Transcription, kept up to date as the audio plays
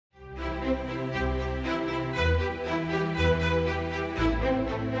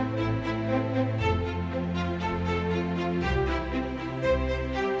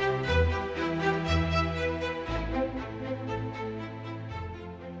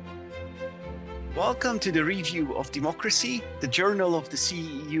Welcome to the Review of Democracy, the journal of the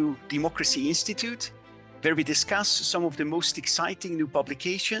CEU Democracy Institute, where we discuss some of the most exciting new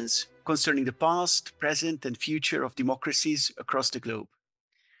publications concerning the past, present, and future of democracies across the globe.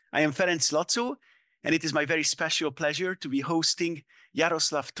 I am Ferenc Laczó, and it is my very special pleasure to be hosting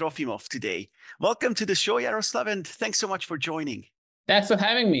Yaroslav Trofimov today. Welcome to the show, Yaroslav, and thanks so much for joining. Thanks for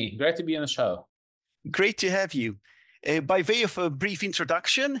having me. Great to be on the show. Great to have you. By way of a brief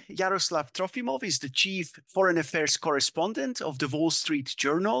introduction, Yaroslav Trofimov is the chief foreign affairs correspondent of the Wall Street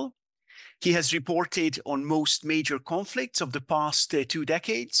Journal. He has reported on most major conflicts of the past 2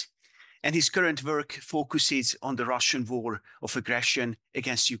 decades, and his current work focuses on the Russian war of aggression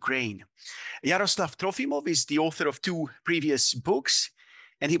against Ukraine. Yaroslav Trofimov is the author of 2 previous books,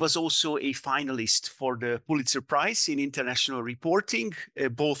 and he was also a finalist for the Pulitzer Prize in International Reporting,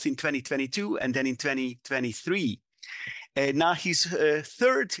 both in 2022 and then in 2023. Now his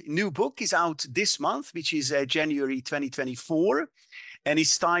third new book is out this month, which is January 2024, and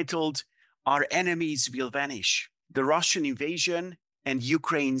is titled Our Enemies Will Vanish, The Russian Invasion and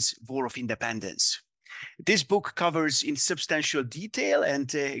Ukraine's War of Independence. This book covers in substantial detail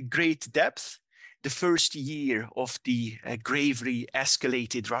and great depth the first year of the gravely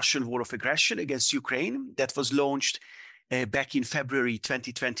escalated Russian war of aggression against Ukraine that was launched back in February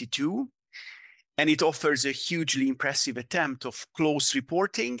 2022. And it offers a hugely impressive attempt of close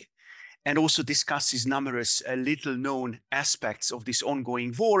reporting and also discusses numerous little-known aspects of this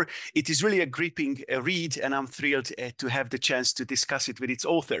ongoing war. It is really a gripping read, and I'm thrilled to have the chance to discuss it with its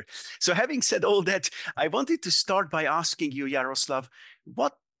author. So having said all that, I wanted to start by asking you, Yaroslav,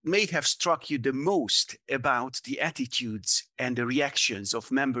 what may have struck you the most about the attitudes and the reactions of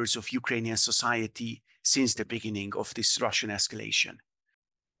members of Ukrainian society since the beginning of this Russian escalation?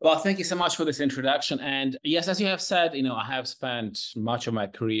 Well, thank you so much for this introduction. And yes, as you have said, I have spent much of my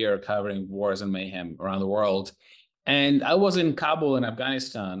career covering wars and mayhem around the world. And I was in Kabul in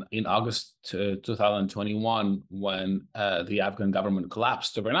Afghanistan in August 2021 when the Afghan government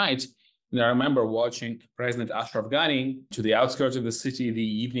collapsed overnight. And I remember watching President Ashraf Ghani to the outskirts of the city the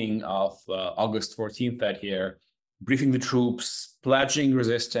evening of August 14th that year, briefing the troops, pledging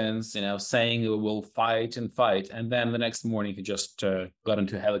resistance, saying we'll fight and fight. And then the next morning, he just got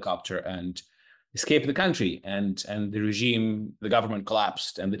into a helicopter and escaped the country. And the regime, the government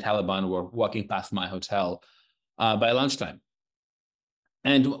collapsed, and the Taliban were walking past my hotel by lunchtime.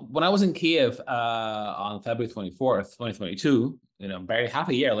 And when I was in Kiev on February 24th, 2022, barely half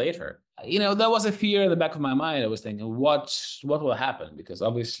a year later, there was a fear in the back of my mind. I was thinking, what will happen? Because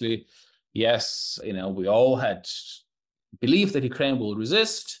obviously, yes, we all had believed that Ukraine will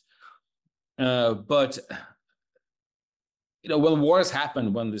resist, but when wars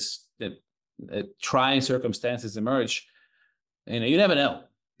happen, when trying circumstances emerge, you never know.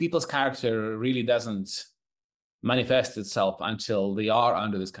 People's character really doesn't manifest itself until they are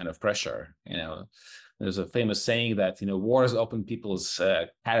under this kind of pressure. There's a famous saying that wars open people's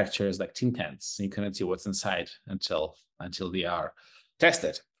characters like tin cans. You cannot see what's inside until they are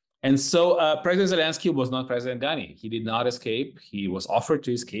tested. And so President Zelensky was not President Ghani. He did not escape. He was offered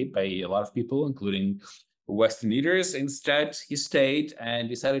to escape by a lot of people, including Western leaders. Instead, he stayed and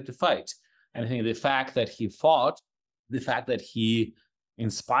decided to fight. And I think the fact that he fought, the fact that he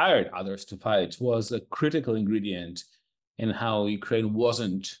inspired others to fight was a critical ingredient in how Ukraine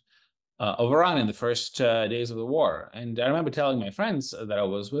wasn't overrun in the first days of the war. And I remember telling my friends that I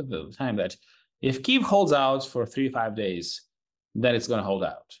was with at the time that if Kyiv holds out for 3-5 days, then it's going to hold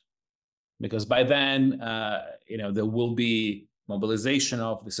out. Because by then, there will be mobilization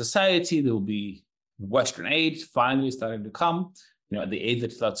of the society. There will be Western aid finally starting to come. The aid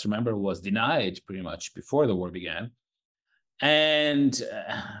that, let's remember, was denied pretty much before the war began. And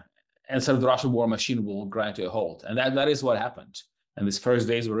sort of the Russian war machine will grind to a halt. And that is what happened. And these first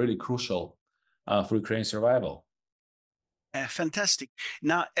days were really crucial for Ukraine's survival. Fantastic.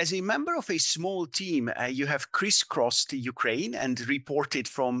 Now, as a member of a small team, you have crisscrossed Ukraine and reported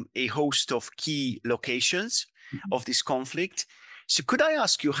from a host of key locations of this conflict. So could I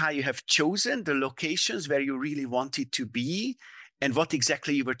ask you how you have chosen the locations where you really wanted to be and what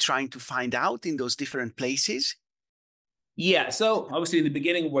exactly you were trying to find out in those different places? Yeah, so obviously in the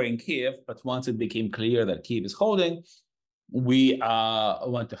beginning we're in Kiev, but once it became clear that Kiev is holding, we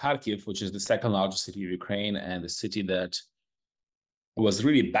went to Kharkiv, which is the second largest city of Ukraine and the city that was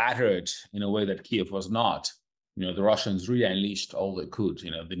really battered in a way that Kiev was not. The Russians really unleashed all they could.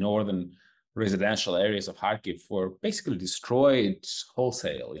 The northern residential areas of Kharkiv were basically destroyed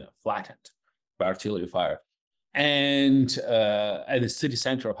wholesale, flattened by artillery fire. And the city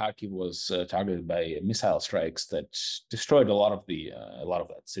center of Kharkiv was targeted by missile strikes that destroyed a lot of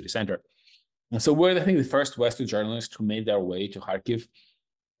that city center. And so we're, I think, the first Western journalists who made their way to Kharkiv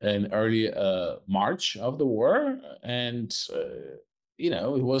in early March of the war. And,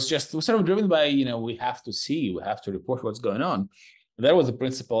 it was sort of driven by, we have to report what's going on. And that was the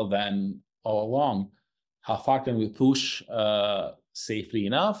principle then all along. How far can we push safely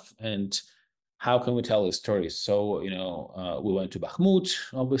enough? And how can we tell the stories? So, we went to Bakhmut,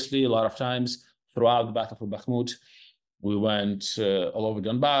 obviously, a lot of times throughout the battle for Bakhmut. We went all over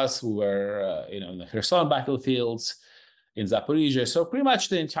Donbass. We were, in the Kherson battlefields, in Zaporizhia. So pretty much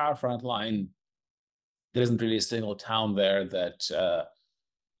the entire front line. There isn't really a single town there that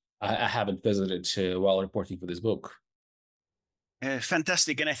I haven't visited while reporting for this book.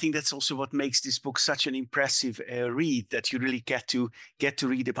 Fantastic, and I think that's also what makes this book such an impressive read. That you really get to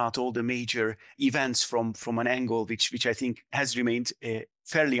read about all the major events from an angle which I think has remained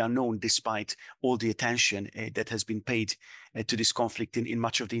fairly unknown despite all the attention that has been paid to this conflict in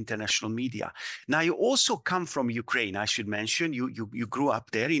much of the international media. Now, you also come from Ukraine. I should mention you grew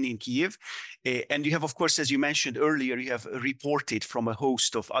up there in Kiev, and you have, of course, as you mentioned earlier, you have reported from a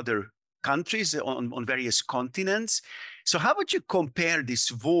host of other countries on various continents. So how would you compare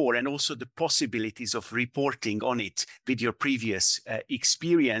this war and also the possibilities of reporting on it with your previous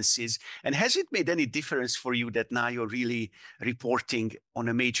experiences? And has it made any difference for you that now you're really reporting on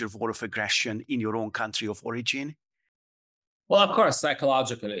a major war of aggression in your own country of origin? Well, of course,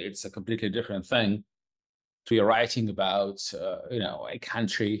 psychologically, it's a completely different thing to be writing about, a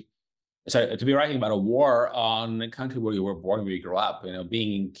country. Sorry, to be writing about a war on a country where you were born, where you grew up.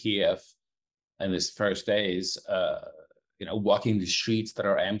 Being in Kiev in these first days, walking the streets that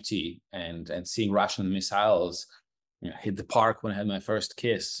are empty and seeing Russian missiles, hit the park when I had my first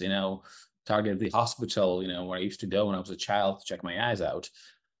kiss, target the hospital, where I used to go when I was a child to check my eyes out.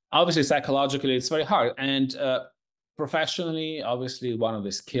 Obviously, psychologically, it's very hard. And professionally, obviously, one of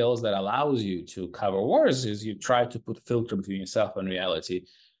the skills that allows you to cover wars is you try to put a filter between yourself and reality,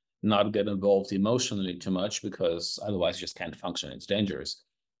 not get involved emotionally too much, because otherwise you just can't function. It's dangerous.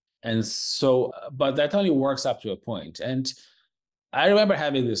 And so, but that only works up to a point. And I remember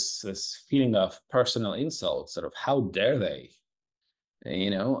having this feeling of personal insult, sort of, how dare they,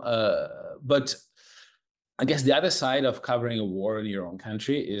 but I guess the other side of covering a war in your own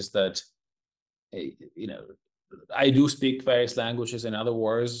country is that, I do speak various languages in other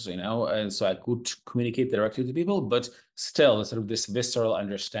wars, and so I could communicate directly to people, but still sort of this visceral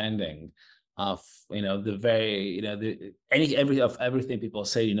understanding of, the very, everything people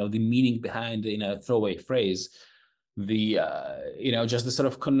say, the meaning behind, throwaway phrase, the, just the sort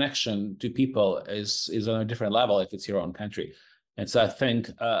of connection to people is on a different level if it's your own country. And so I think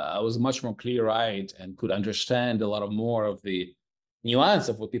I was much more clear-eyed and could understand a lot of more of the nuance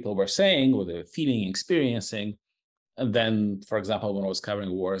of what people were saying, what they were feeling, experiencing. And then, for example, when I was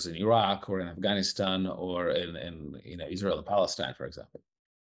covering wars in Iraq or in Afghanistan or in Israel and Palestine, for example.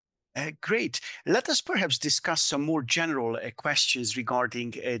 Great. Let us perhaps discuss some more general questions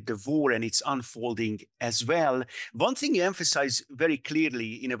regarding the war and its unfolding as well. One thing you emphasize very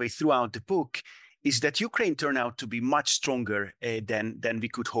clearly, in a way, throughout the book is that Ukraine turned out to be much stronger than we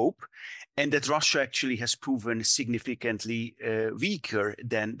could hope, and that Russia actually has proven significantly weaker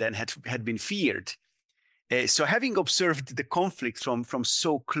than had been feared. So having observed the conflict from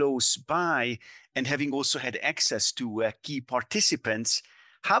so close by and having also had access to key participants,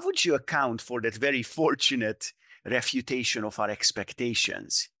 how would you account for that very fortunate refutation of our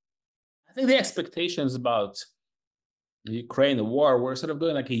expectations? I think the expectations about the Ukraine, the war, were sort of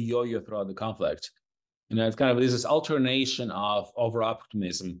going like a yo-yo throughout the conflict. It's kind of this alternation of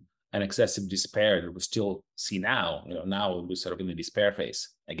over-optimism and excessive despair that we still see now. Now we're sort of in the despair phase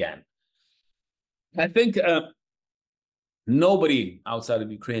again. I think nobody outside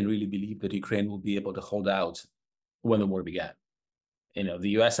of Ukraine really believed that Ukraine will be able to hold out when the war began. The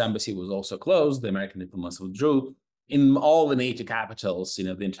U.S. embassy was also closed. The American diplomats withdrew. In all the NATO capitals, the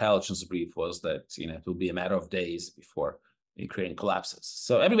intelligence brief was that, it will be a matter of days before Ukraine collapses.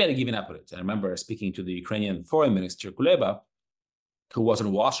 So everybody had given up on it. I remember speaking to the Ukrainian foreign minister, Kuleba, who was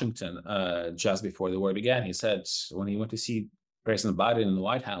in Washington just before the war began. He said when he went to see President Biden in the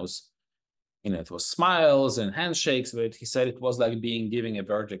White House, it was smiles and handshakes, but he said it was like giving a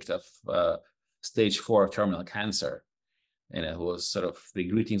verdict of stage 4 of terminal cancer. And it was sort of, the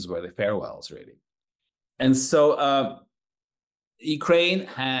greetings were the farewells, really. And so Ukraine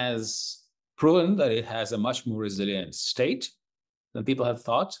has proven that it has a much more resilient state than people had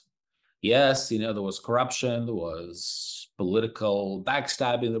thought. Yes, there was corruption, there was political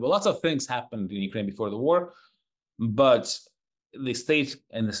backstabbing, there were lots of things happened in Ukraine before the war, but the state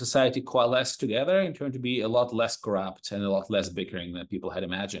and the society coalesced together and turned to be a lot less corrupt and a lot less bickering than people had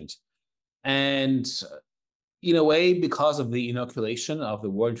imagined. And in a way, because of the inoculation of the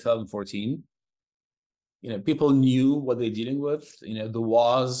war in 2014, people knew what they're dealing with. There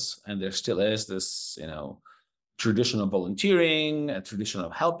was, and there still is, this, tradition of volunteering, a tradition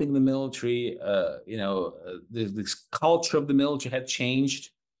of helping the military. This culture of the military had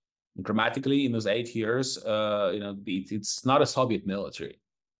changed dramatically in those 8 years. It's not a Soviet military,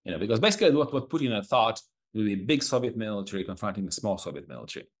 because basically what Putin had thought would be a big Soviet military confronting a small Soviet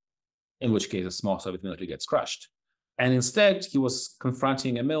military, in which case a small Soviet military gets crushed. And instead, he was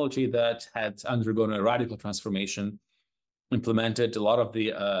confronting a military that had undergone a radical transformation, implemented a lot of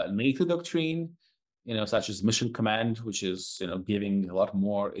the NATO doctrine, such as mission command, which is, giving a lot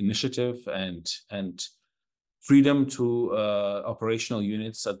more initiative and freedom to operational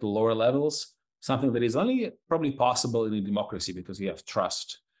units at the lower levels, something that is only probably possible in a democracy because you have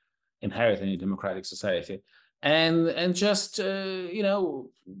trust inherent in a democratic society. And just,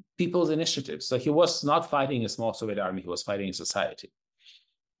 people's initiatives. So he was not fighting a small Soviet army, he was fighting a society.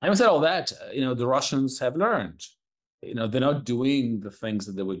 Having said all that, the Russians have learned, they're not doing the things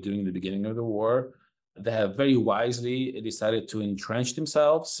that they were doing in the beginning of the war. They have very wisely decided to entrench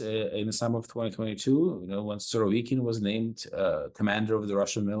themselves in the summer of 2022, when Surovikin was named commander of the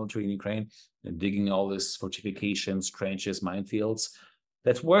Russian military in Ukraine, digging all these fortifications, trenches, minefields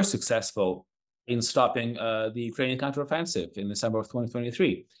that were successful in stopping the Ukrainian counteroffensive in the summer of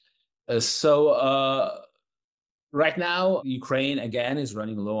 2023. Right now, Ukraine, again, is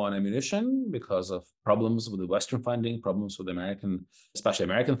running low on ammunition because of problems with the Western funding, problems with especially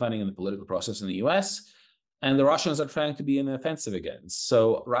American funding in the political process in the US. And the Russians are trying to be in the offensive again.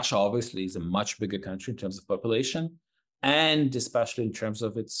 So Russia obviously is a much bigger country in terms of population, and especially in terms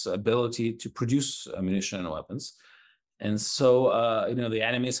of its ability to produce ammunition and weapons. And so, the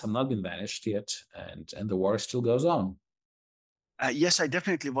enemies have not been vanished yet, and the war still goes on. Yes, I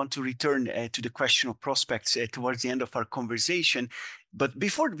definitely want to return to the question of prospects towards the end of our conversation. But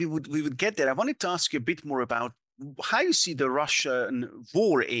before we would get there, I wanted to ask you a bit more about how you see the Russian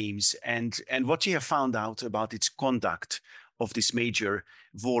war aims and what you have found out about its conduct of this major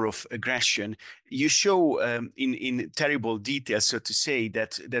war of aggression. You show in terrible detail, so to say,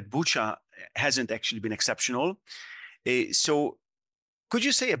 that Bucha hasn't actually been exceptional. So could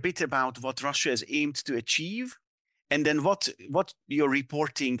you say a bit about what Russia has aimed to achieve? And then what your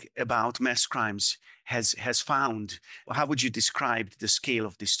reporting about mass crimes has found? How would you describe the scale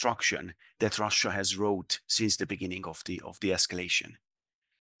of destruction that Russia has wrought since the beginning of the escalation?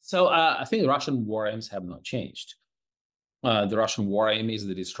 So I think the Russian war aims have not changed. The Russian war aim is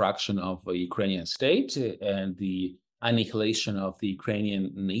the destruction of a Ukrainian state and the annihilation of the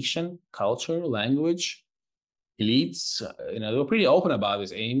Ukrainian nation, culture, language, elites. They were pretty open about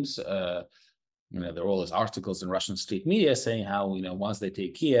these aims. There are all these articles in Russian state media saying how, once they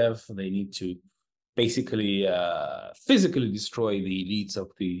take Kiev, they need to basically physically destroy the elites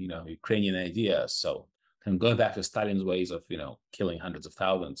of the, Ukrainian idea. So kind of going back to Stalin's ways of, killing hundreds of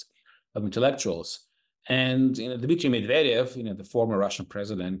thousands of intellectuals. And, Dmitry Medvedev, the former Russian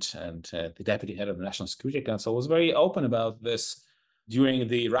president and the deputy head of the National Security Council, was very open about this during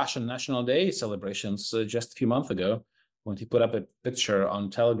the Russian National Day celebrations just a few months ago, when he put up a picture on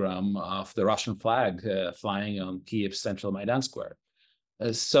Telegram of the Russian flag flying on Kiev's central Maidan Square.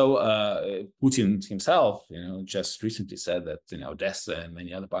 Putin himself, just recently said that, Odessa and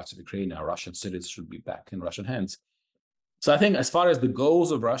many other parts of Ukraine, now Russian cities should be back in Russian hands. So I think as far as the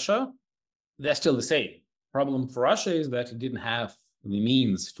goals of Russia, they're still the same. Problem for Russia is that it didn't have the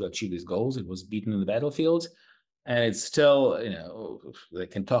means to achieve these goals. It was beaten in the battlefield. And it's still, they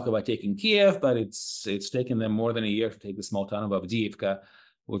can talk about taking Kiev, but it's taken them more than a year to take the small town of Avdiivka,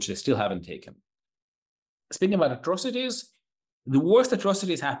 which they still haven't taken. Speaking about atrocities, the worst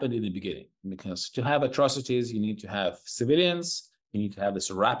atrocities happened in the beginning, because to have atrocities, you need to have civilians, you need to have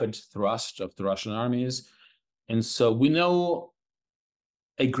this rapid thrust of the Russian armies. And so we know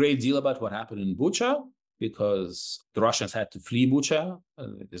a great deal about what happened in Bucha, because the Russians had to flee Bucha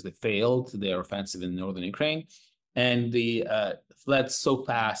because they failed their offensive in northern Ukraine. And they fled so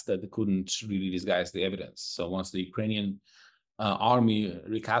fast that they couldn't really disguise the evidence. So once the Ukrainian army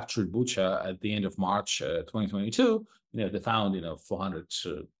recaptured Bucha at the end of March 2022, they found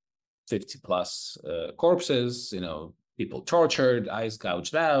 450 plus corpses, people tortured, eyes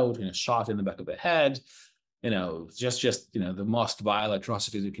gouged out, shot in the back of the head, just the most vile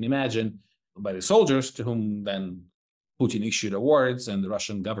atrocities you can imagine by the soldiers, to whom then Putin issued awards, and the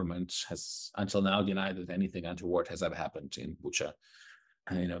Russian government has until now denied that anything untoward has ever happened in Bucha.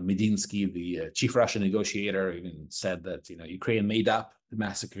 Medinsky, the chief Russian negotiator, even said that Ukraine made up the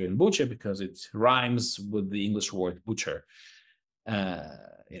massacre in Bucha because it rhymes with the English word butcher.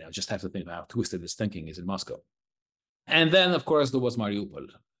 just have to think about how twisted this thinking is in Moscow. And then, of course, there was Mariupol.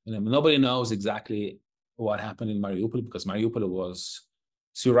 Nobody knows exactly what happened in Mariupol, because Mariupol was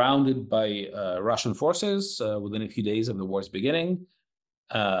surrounded by Russian forces within a few days of the war's beginning.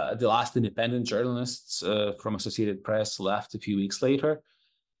 The last independent journalists from Associated Press left a few weeks later.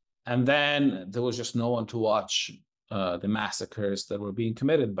 And then there was just no one to watch the massacres that were being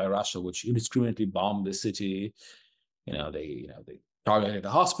committed by Russia, which indiscriminately bombed the city. They targeted a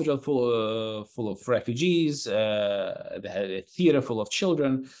hospital full of refugees. They had a theater full of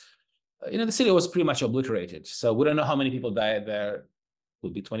children. The city was pretty much obliterated. So we don't know how many people died there.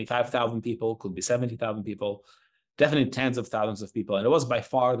 Could be 25,000 people, could be 70,000 people, definitely tens of thousands of people. And it was by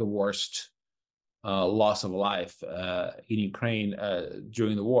far the worst loss of life in Ukraine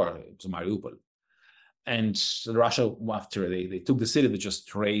during the war. It was Mariupol. And Russia, after they took the city, they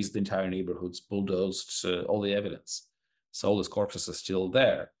just razed the entire neighborhoods, bulldozed all the evidence. So all those corpses are still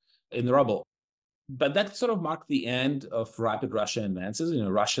there in the rubble. But that sort of marked the end of rapid Russian advances.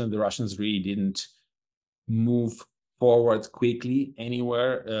 The Russians really didn't move forward quickly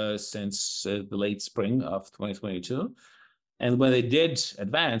anywhere since the late spring of 2022. And when they did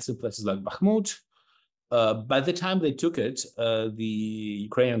advance in places like Bakhmut, by the time they took it, the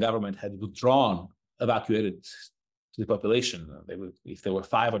Ukrainian government had evacuated to the population. If there were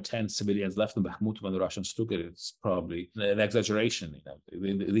 5 or 10 civilians left in Bakhmut when the Russians took it, it's probably an exaggeration.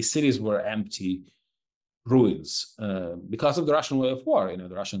 These cities were empty ruins because of the Russian way of war. The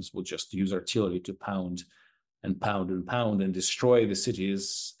Russians would just use artillery to pound and destroy the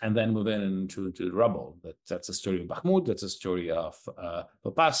cities and then move into the rubble. That's the story of Bakhmut. That's the story of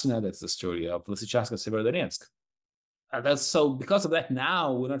Popasna. That's the story of Lysychansk and Severodonetsk. So because of that,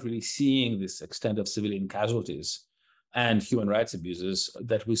 now we're not really seeing this extent of civilian casualties and human rights abuses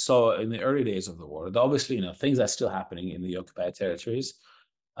that we saw in the early days of the war. Obviously, things are still happening in the occupied territories.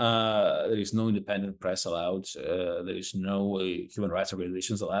 There is no independent press allowed. There is no human rights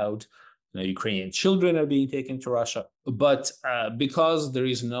organizations allowed. Ukrainian children are being taken to Russia. But because there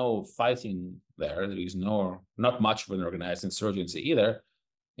is no fighting there is not much of an organized insurgency either,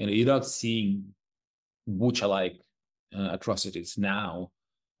 you're not seeing Bucha-like atrocities now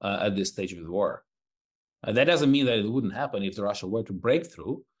at this stage of the war. That doesn't mean that it wouldn't happen if Russia were to break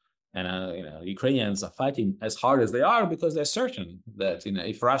through. And Ukrainians are fighting as hard as they are because they're certain that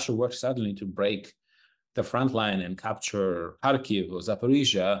if Russia were suddenly to break the front line and capture Kharkiv or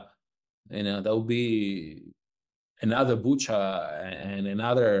Zaporizhia, that would be another Bucha and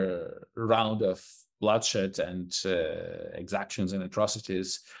another round of bloodshed and exactions and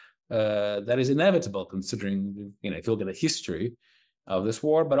atrocities that is inevitable, considering, if you look at the history of this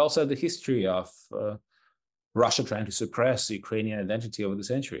war, but also the history of Russia trying to suppress Ukrainian identity over the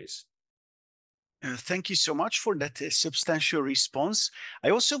centuries. Thank you so much for that substantial response. I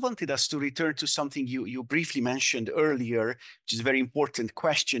also wanted us to return to something you briefly mentioned earlier, which is a very important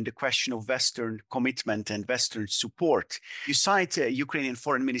question, the question of Western commitment and Western support. You cite Ukrainian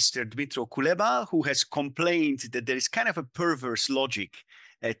Foreign Minister Dmytro Kuleba, who has complained that there is kind of a perverse logic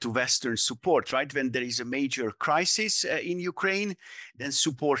to Western support, right? When there is a major crisis in Ukraine, then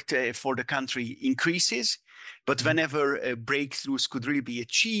support for the country increases. But whenever breakthroughs could really be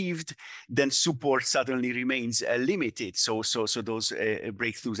achieved, then support suddenly remains limited. So those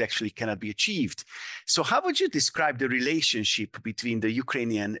breakthroughs actually cannot be achieved. So how would you describe the relationship between the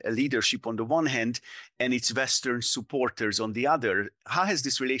Ukrainian leadership on the one hand and its Western supporters on the other? How has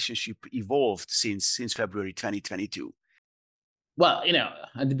this relationship evolved since February 2022? Well,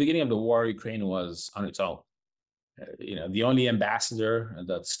 at the beginning of the war, Ukraine was on its own. The only ambassador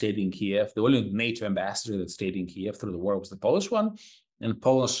that stayed in Kiev, the only NATO ambassador that stayed in Kiev through the war was the Polish one. And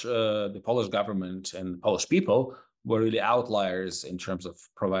the Polish government and the Polish people were really outliers in terms of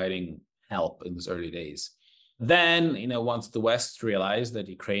providing help in those early days. Then, once the West realized that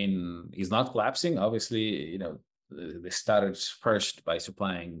Ukraine is not collapsing, obviously, they started first by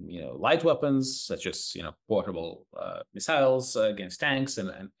supplying, light weapons, such as, portable missiles against tanks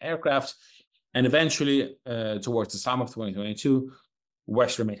and aircraft. And eventually, towards the summer of 2022,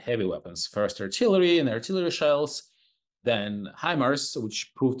 Western made heavy weapons, first artillery and artillery shells, then HIMARS,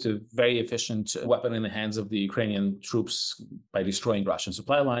 which proved a very efficient weapon in the hands of the Ukrainian troops by destroying Russian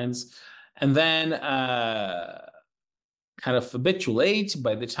supply lines. And then, kind of a bit too late,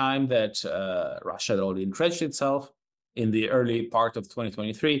 by the time that Russia had already entrenched itself in the early part of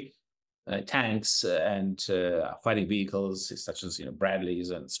 2023, tanks and fighting vehicles such as Bradleys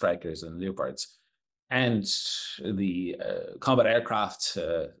and Strykers and Leopards, and the combat aircraft,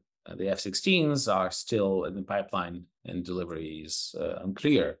 the F-16s, are still in the pipeline and delivery is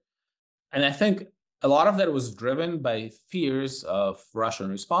unclear. And I think a lot of that was driven by fears of Russian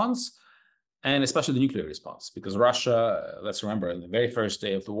response, and especially the nuclear response, because Russia, let's remember, in the very first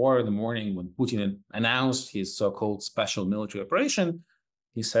day of the war, in the morning when Putin announced his so-called special military operation,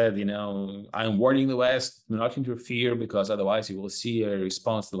 he said, I'm warning the West, do not interfere, because otherwise you will see a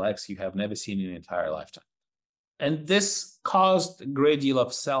response the likes you have never seen in your entire lifetime. And this caused a great deal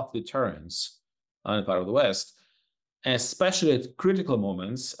of self-deterrence on the part of the West, especially at critical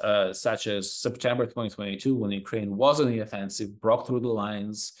moments, such as September 2022, when Ukraine was on the offensive, broke through the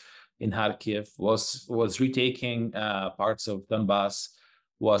lines in Kharkiv, was retaking parts of Donbass,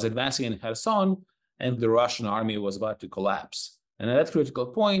 was advancing in Kherson, and the Russian army was about to collapse. And at that critical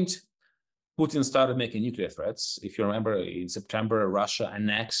point, Putin started making nuclear threats. If you remember, in September, Russia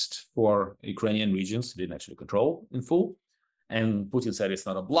annexed 4 Ukrainian regions, didn't actually control in full. And Putin said it's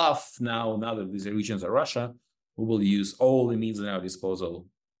not a bluff. Now that these regions are Russia, we will use all the means at our disposal,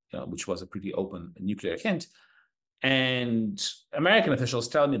 which was a pretty open nuclear hint. And American officials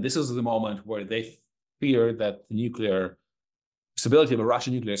tell me this is the moment where they fear that the nuclear stability of a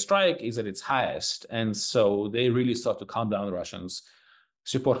Russian nuclear strike is at its highest. And so they really sought to calm down the Russians.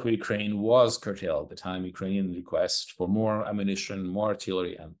 Support for Ukraine was curtailed at the time. Ukrainian requests for more ammunition, more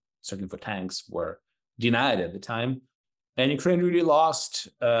artillery, and certainly for tanks were denied at the time. And Ukraine really lost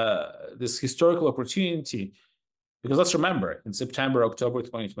this historical opportunity, because let's remember, in September, October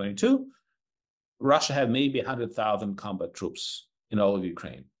 2022, Russia had maybe 100,000 combat troops in all of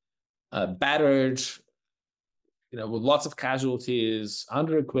Ukraine, battered, with lots of casualties,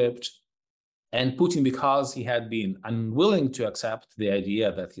 under-equipped. And Putin, because he had been unwilling to accept the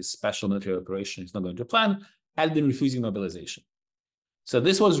idea that his special military operation is not going to plan, had been refusing mobilization. So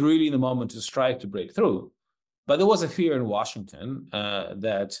this was really the moment to strike, to break through. But there was a fear in Washington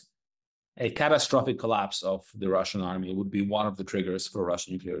that a catastrophic collapse of the Russian army would be one of the triggers for a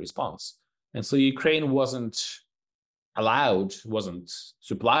Russian nuclear response. And so Ukraine wasn't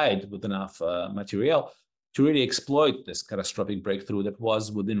supplied with enough material to really exploit this catastrophic breakthrough that was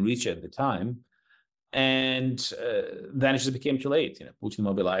within reach at the time. And then it just became too late. Putin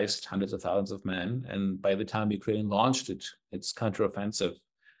mobilized hundreds of thousands of men. And by the time Ukraine launched its counteroffensive,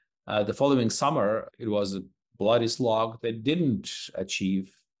 the following summer, it was a bloody slog that didn't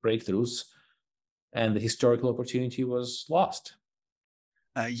achieve breakthroughs, and the historical opportunity was lost.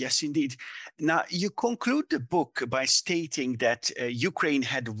 Yes, indeed. Now, you conclude the book by stating that Ukraine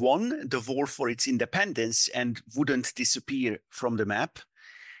had won the war for its independence and wouldn't disappear from the map.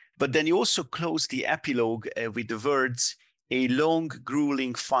 But then you also close the epilogue with the words, "A long,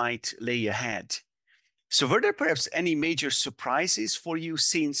 grueling fight lay ahead." So were there perhaps any major surprises for you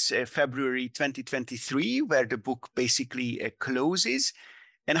since February 2023, where the book basically closes?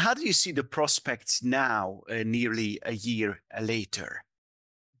 And how do you see the prospects now, nearly a year later?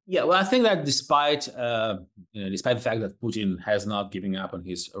 Yeah, well, I think that despite the fact that Putin has not given up on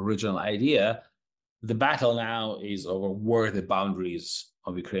his original idea, the battle now is over where the boundaries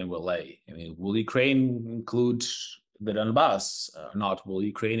of Ukraine will lay. Will Ukraine include the Donbass or not? Will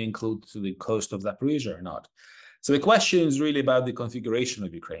Ukraine include the coast of Zaporizhia or not? So the question is really about the configuration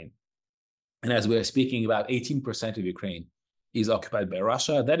of Ukraine. And as we are speaking, about 18% of Ukraine is occupied by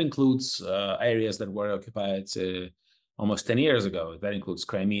Russia. That includes areas that were occupied almost 10 years ago. That includes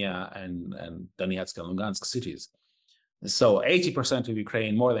Crimea and Donetsk and Lugansk cities. So 80% of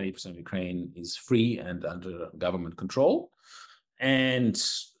Ukraine, more than 80% of Ukraine, is free and under government control. And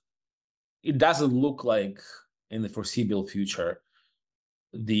it doesn't look like in the foreseeable future,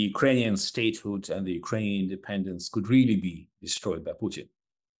 the Ukrainian statehood and the Ukrainian independence could really be destroyed by Putin.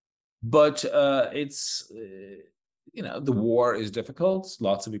 But the war is difficult.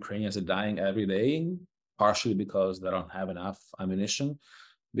 Lots of Ukrainians are dying every day, partially because they don't have enough ammunition,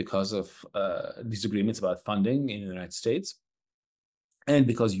 because of disagreements about funding in the United States, and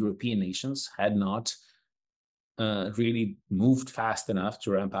because European nations had not really moved fast enough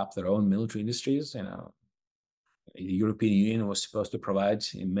to ramp up their own military industries. The European Union was supposed to provide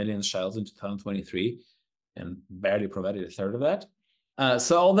a million shells in 2023 and barely provided a third of that.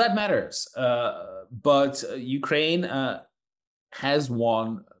 So all that matters. But Ukraine has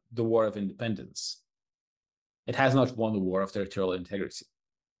won the war of independence. It has not won the war of territorial integrity.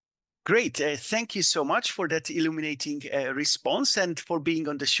 Great. Thank you so much for that illuminating response and for being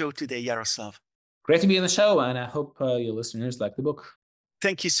on the show today, Yaroslav. Great to be on the show, and I hope your listeners like the book.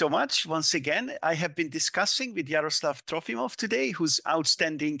 Thank you so much. Once again, I have been discussing with Yaroslav Trofimov today, whose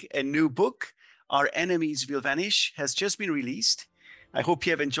outstanding new book, Our Enemies Will Vanish, has just been released. I hope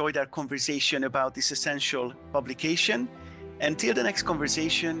you have enjoyed our conversation about this essential publication. Until the next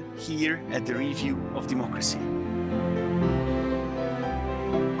conversation here at the Review of Democracy.